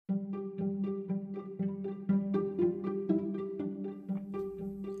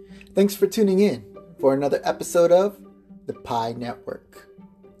Thanks for tuning in for another episode of the Pi Network.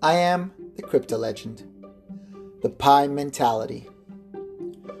 I am the crypto legend, the Pi mentality.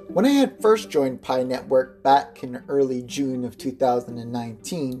 When I had first joined Pi Network back in early June of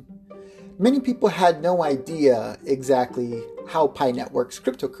 2019, many people had no idea exactly how Pi Network's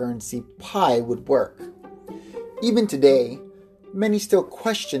cryptocurrency Pi would work. Even today, many still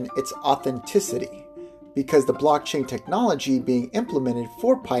question its authenticity because the blockchain technology being implemented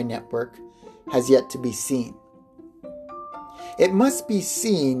for Pi Network has yet to be seen. It must be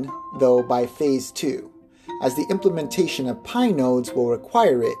seen, though, by Phase 2, as the implementation of Pi nodes will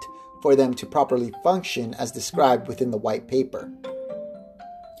require it for them to properly function as described within the white paper.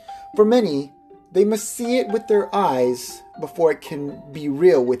 For many, they must see it with their eyes before it can be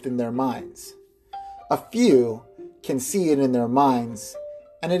real within their minds. A few can see it in their minds,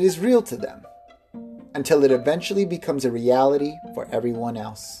 and it is real to them, until it eventually becomes a reality for everyone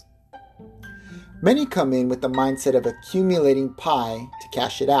else. Many come in with the mindset of accumulating Pi to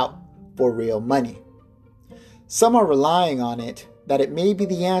cash it out for real money. Some are relying on it that it may be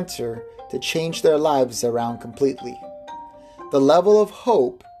the answer to change their lives around completely. The level of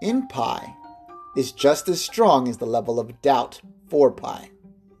hope in Pi is just as strong as the level of doubt for Pi.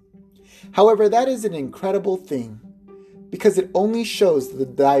 However, that is an incredible thing because it only shows the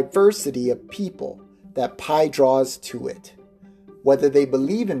diversity of people that Pi draws to it. Whether they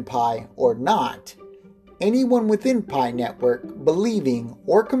believe in Pi or not, anyone within Pi Network believing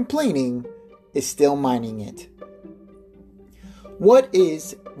or complaining is still mining it. What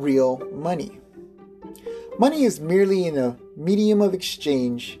is real money? Money is merely a medium of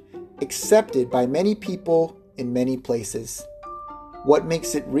exchange accepted by many people in many places. What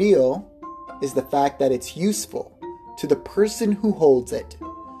makes it real is the fact that it's useful to the person who holds it.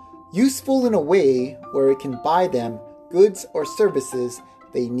 Useful in a way where it can buy them goods or services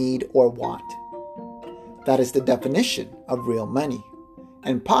they need or want. That is the definition of real money,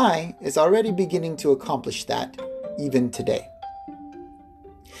 and Pi is already beginning to accomplish that even today.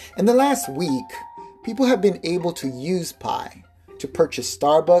 In the last week, people have been able to use Pi to purchase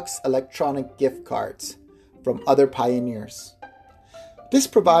Starbucks electronic gift cards from other pioneers. This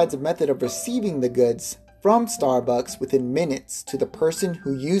provides a method of receiving the goods from Starbucks within minutes to the person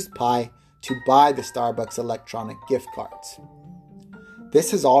who used Pi to buy the Starbucks electronic gift cards. This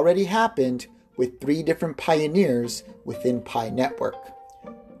has already happened with 3 different pioneers within Pi Network,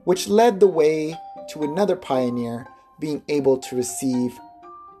 which led the way to another pioneer being able to receive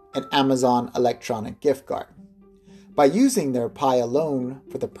an Amazon electronic gift card by using their Pi alone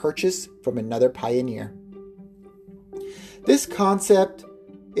for the purchase from another pioneer. This concept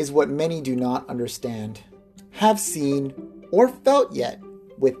is what many do not understand, have seen, or felt yet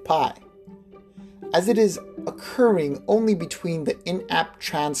with Pi, as it is occurring only between the in-app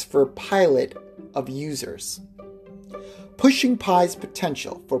transfer pilot of users, pushing Pi's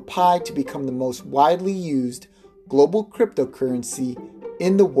potential for Pi to become the most widely used global cryptocurrency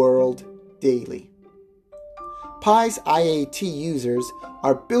in the world daily. Pi's IAT users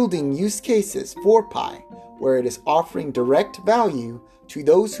are building use cases for Pi where it is offering direct value to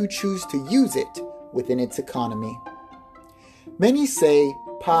those who choose to use it within its economy. Many say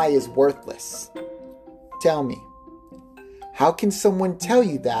Pi is worthless. Tell me, how can someone tell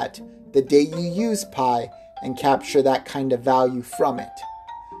you that the day you use Pi and capture that kind of value from it?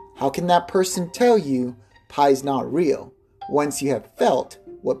 How can that person tell you Pi is not real once you have felt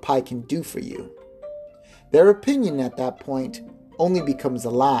what Pi can do for you? Their opinion at that point only becomes a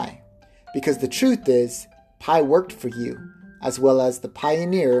lie, because the truth is Pi worked for you as well as the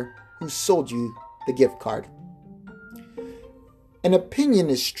pioneer who sold you the gift card. An opinion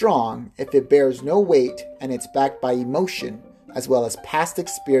is strong if it bears no weight and it's backed by emotion as well as past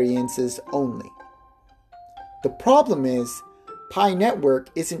experiences only. The problem is, Pi Network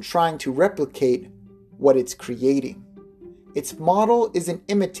isn't trying to replicate what it's creating. Its model isn't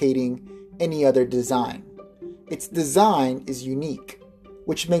imitating any other design. Its design is unique,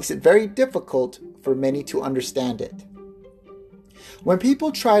 which makes it very difficult for many to understand it. When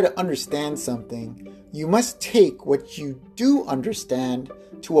people try to understand something, you must take what you do understand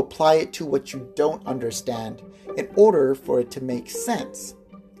to apply it to what you don't understand in order for it to make sense,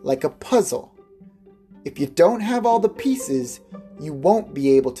 like a puzzle. If you don't have all the pieces, you won't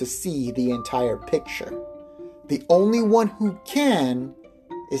be able to see the entire picture. The only one who can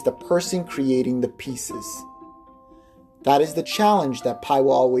is the person creating the pieces. That is the challenge that Pi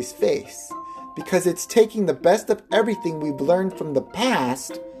will always face, because it's taking the best of everything we've learned from the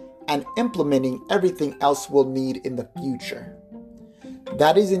past and implementing everything else we'll need in the future.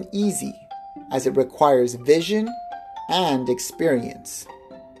 That isn't easy, as it requires vision and experience.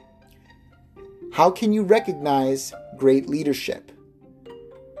 How can you recognize great leadership?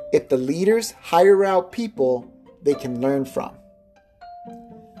 If the leaders hire out people they can learn from.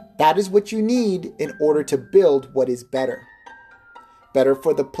 That is what you need in order to build what is better. Better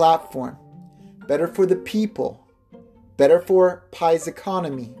for the platform, better for the people, better for Pi's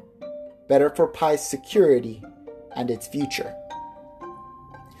economy, better for Pi's security and its future.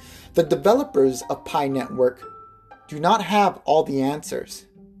 The developers of Pi Network do not have all the answers,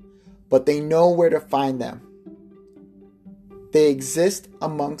 but they know where to find them. They exist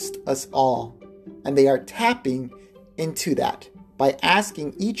amongst us all, and they are tapping into that by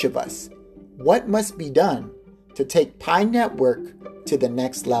asking each of us what must be done to take Pi Network to the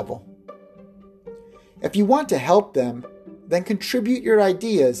next level. If you want to help them, then contribute your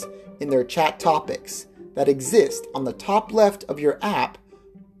ideas in their chat topics that exist on the top left of your app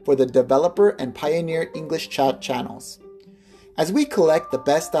for the Developer and Pioneer English chat channels. As we collect the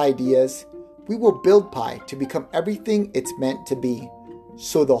best ideas, we will build Pi to become everything it's meant to be,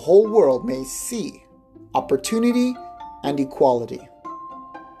 so the whole world may see opportunity and equality.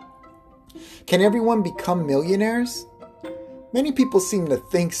 Can everyone become millionaires? Many people seem to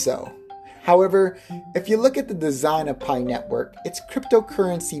think so. However, if you look at the design of Pi Network, its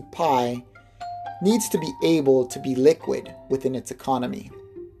cryptocurrency Pi needs to be able to be liquid within its economy.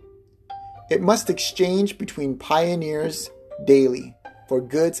 It must exchange between pioneers daily for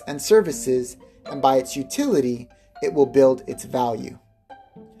goods and services, and by its utility, it will build its value.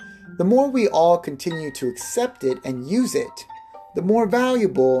 The more we all continue to accept it and use it, the more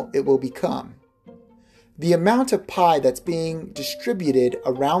valuable it will become. The amount of Pi that's being distributed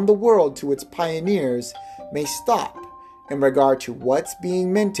around the world to its pioneers may stop in regard to what's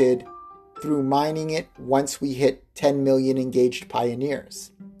being minted through mining it once we hit 10 million engaged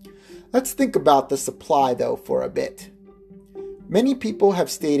pioneers. Let's think about the supply though for a bit. Many people have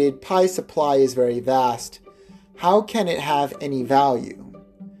stated Pi's supply is very vast. How can it have any value?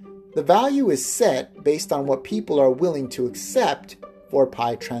 The value is set based on what people are willing to accept for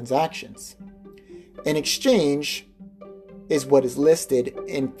Pi transactions. An exchange is what is listed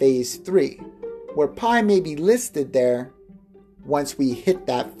in phase 3, where Pi may be listed there once we hit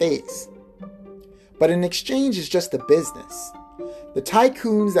that phase. But an exchange is just a business. The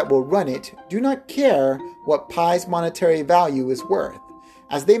tycoons that will run it do not care what Pi's monetary value is worth,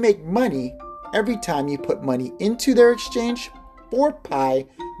 as they make money every time you put money into their exchange for Pi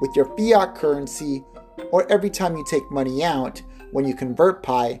with your fiat currency, or every time you take money out when you convert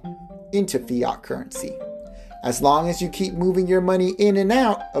Pi into fiat currency. As long as you keep moving your money in and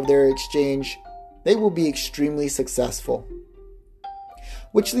out of their exchange, they will be extremely successful.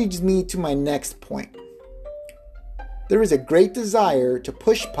 Which leads me to my next point. There is a great desire to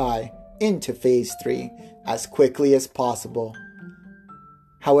push Pi into phase 3 as quickly as possible.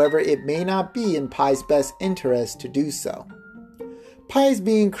 However, it may not be in Pi's best interest to do so. Pi is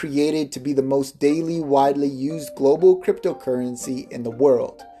being created to be the most daily, widely used global cryptocurrency in the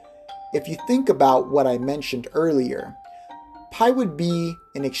world. If you think about what I mentioned earlier, Pi would be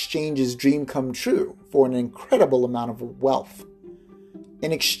an exchange's dream come true for an incredible amount of wealth.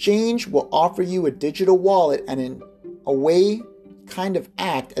 An exchange will offer you a digital wallet and in a way kind of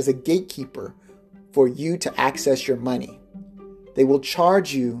act as a gatekeeper for you to access your money. They will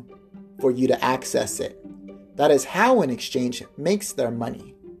charge you for you to access it. That is how an exchange makes their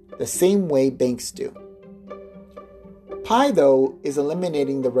money, the same way banks do. Pi, though, is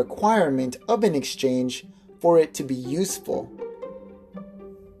eliminating the requirement of an exchange for it to be useful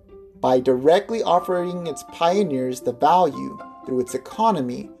by directly offering its pioneers the value through its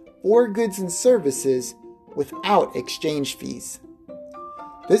economy for goods and services without exchange fees.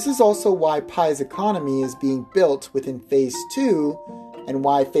 This is also why Pi's economy is being built within phase 2 and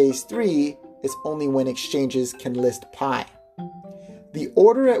why phase 3 is only when exchanges can list Pi. The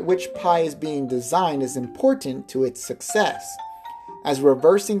order at which Pi is being designed is important to its success, as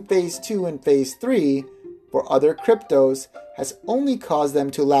reversing phase 2 and phase 3 for other cryptos has only caused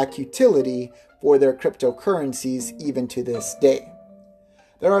them to lack utility for their cryptocurrencies even to this day.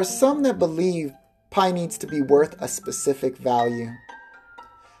 There are some that believe Pi needs to be worth a specific value.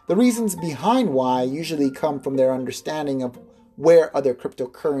 The reasons behind why usually come from their understanding of where other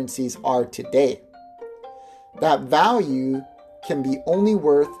cryptocurrencies are today. That value can be only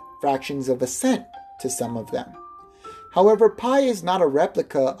worth fractions of a cent to some of them. However, Pi is not a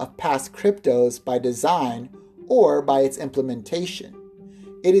replica of past cryptos by design or by its implementation.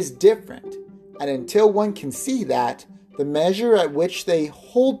 It is different, and until one can see that, the measure at which they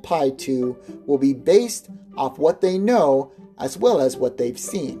hold Pi to will be based off what they know as well as what they've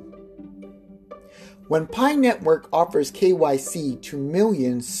seen. When Pi Network offers KYC to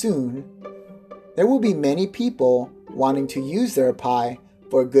millions soon, there will be many people wanting to use their Pi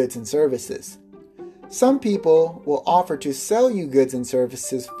for goods and services. Some people will offer to sell you goods and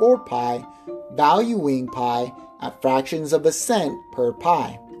services for Pi, valuing Pi at fractions of a cent per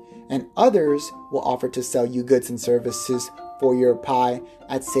Pi, and others will offer to sell you goods and services for your Pi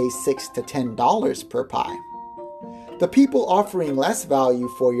at say $6 to $10 per Pi. The people offering less value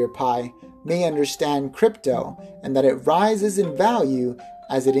for your Pi may understand crypto and that it rises in value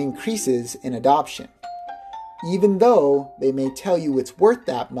as it increases in adoption. Even though they may tell you it's worth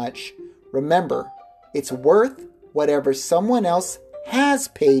that much, remember, it's worth whatever someone else has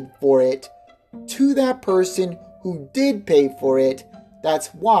paid for it to that person who did pay for it. That's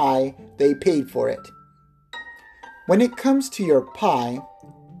why they paid for it. When it comes to your Pi,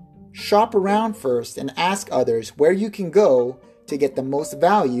 shop around first and ask others where you can go to get the most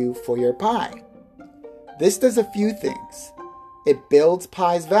value for your Pi. This does a few things. It builds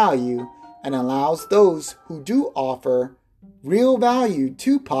Pi's value and allows those who do offer real value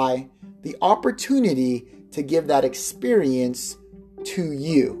to Pi the opportunity to give that experience to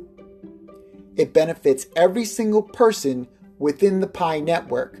you. It benefits every single person within the Pi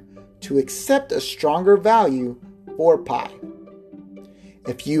network to accept a stronger value for Pi.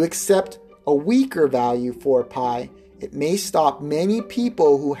 If you accept a weaker value for Pi, it may stop many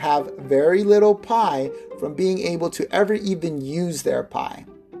people who have very little Pi from being able to ever even use their Pi.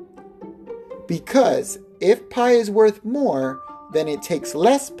 Because if Pi is worth more, then it takes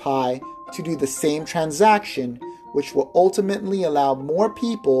less Pi to do the same transaction, which will ultimately allow more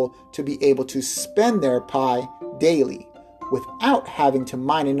people to be able to spend their Pi daily without having to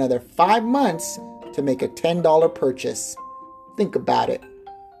mine another 5 months to make a $10 purchase. Think about it.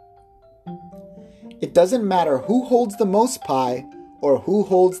 It doesn't matter who holds the most Pi or who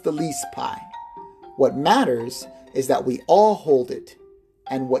holds the least Pi. What matters is that we all hold it,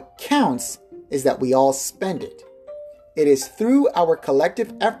 and what counts is that we all spend it. It is through our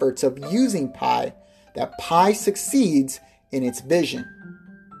collective efforts of using Pi that Pi succeeds in its vision.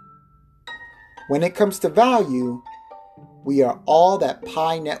 When it comes to value, we are all that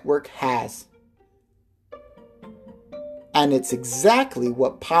Pi Network has. And it's exactly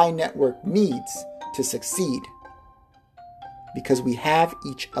what Pi Network needs to succeed. Because we have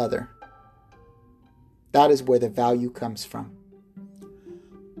each other. That is where the value comes from.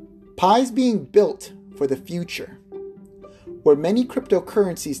 Pi is being built for the future, where many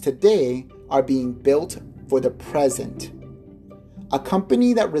cryptocurrencies today are being built for the present. A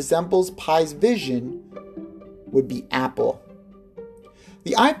company that resembles Pi's vision would be Apple.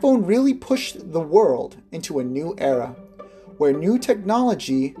 The iPhone really pushed the world into a new era, where new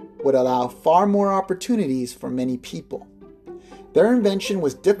technology would allow far more opportunities for many people. Their invention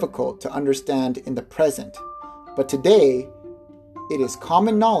was difficult to understand in the present, but today it is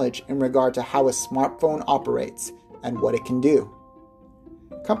common knowledge in regard to how a smartphone operates and what it can do.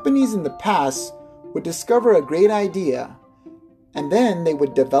 Companies in the past would discover a great idea, and then they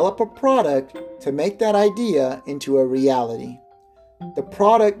would develop a product to make that idea into a reality. The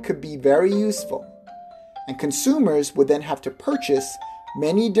product could be very useful, and consumers would then have to purchase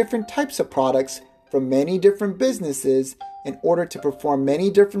many different types of products from many different businesses in order to perform many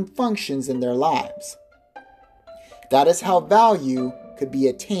different functions in their lives. That is how value could be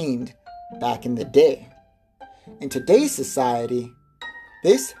attained back in the day. In today's society,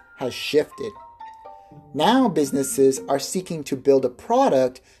 this has shifted. Now businesses are seeking to build a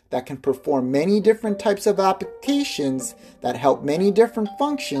product that can perform many different types of applications that help many different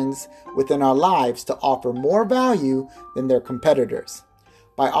functions within our lives to offer more value than their competitors.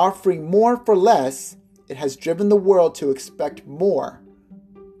 By offering more for less, it has driven the world to expect more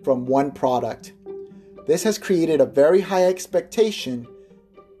from one product. This has created a very high expectation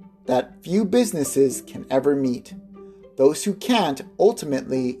that few businesses can ever meet. Those who can't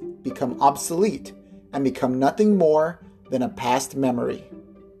ultimately become obsolete and become nothing more than a past memory.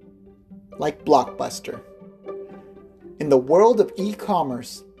 Like Blockbuster. In the world of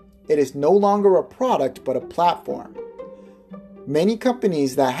e-commerce, it is no longer a product but a platform. Many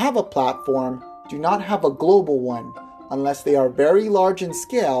companies that have a platform do not have a global one unless they are very large in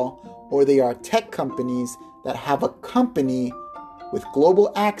scale, or they are tech companies that have a company with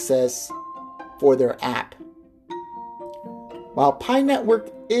global access for their app. While Pi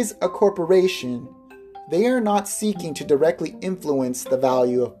Network is a corporation, they are not seeking to directly influence the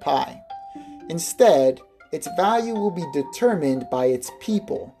value of Pi. Instead, its value will be determined by its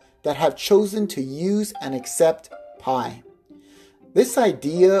people that have chosen to use and accept Pi. This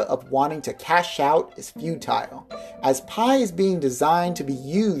idea of wanting to cash out is futile, as Pi is being designed to be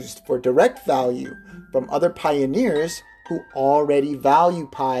used for direct value from other pioneers who already value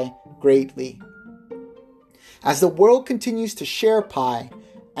Pi greatly. As the world continues to share Pi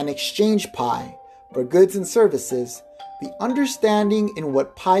and exchange Pi for goods and services, the understanding in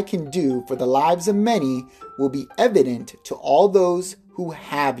what Pi can do for the lives of many will be evident to all those who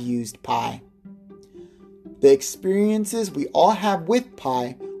have used Pi. The experiences we all have with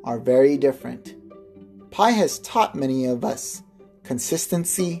Pi are very different. Pi has taught many of us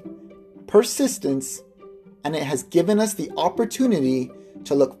consistency, persistence, and it has given us the opportunity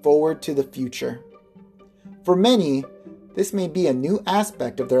to look forward to the future. For many, this may be a new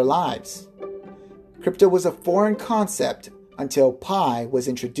aspect of their lives. Crypto was a foreign concept until Pi was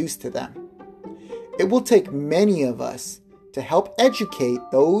introduced to them. It will take many of us to help educate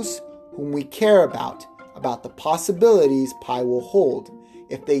those whom we care about the possibilities Pi will hold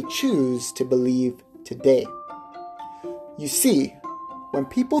if they choose to believe today. You see, when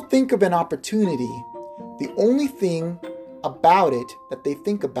people think of an opportunity, the only thing about it that they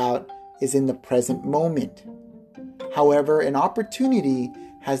think about is in the present moment. However, an opportunity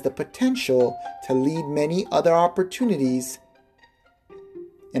has the potential to lead many other opportunities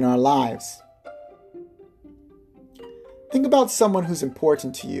in our lives. Think about someone who's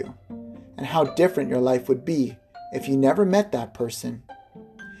important to you and how different your life would be if you never met that person.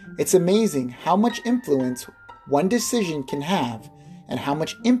 It's amazing how much influence one decision can have and how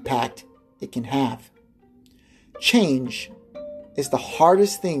much impact it can have. Change is the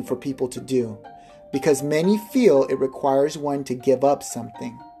hardest thing for people to do because many feel it requires one to give up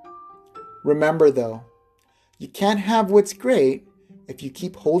something. Remember though, you can't have what's great if you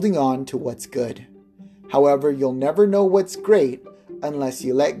keep holding on to what's good. However, you'll never know what's great unless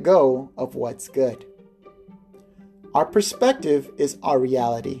you let go of what's good. Our perspective is our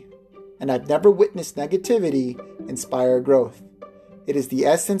reality, and I've never witnessed negativity inspire growth. It is the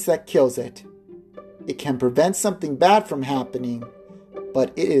essence that kills it. It can prevent something bad from happening,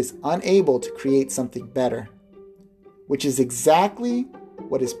 but it is unable to create something better, which is exactly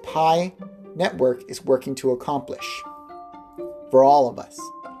what this Pi network is working to accomplish for all of us.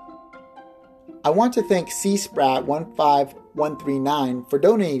 I want to thank CSprat15139 for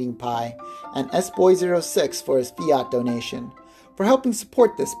donating Pi and SBoy06 for his fiat donation for helping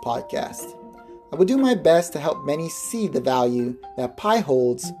support this podcast. I will do my best to help many see the value that Pi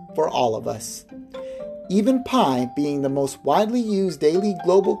holds for all of us. Even Pi, being the most widely used daily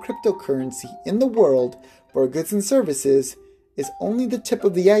global cryptocurrency in the world for goods and services, is only the tip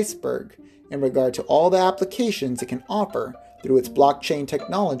of the iceberg in regard to all the applications it can offer through its blockchain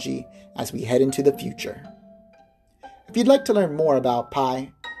technology as we head into the future. If you'd like to learn more about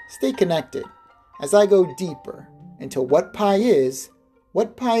Pi, stay connected as I go deeper into what Pi is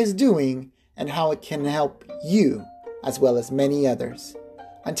doing, and how it can help you as well as many others.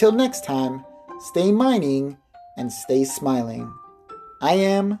 Until next time, stay mining and stay smiling. I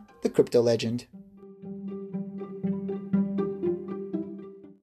am the Crypto Legend.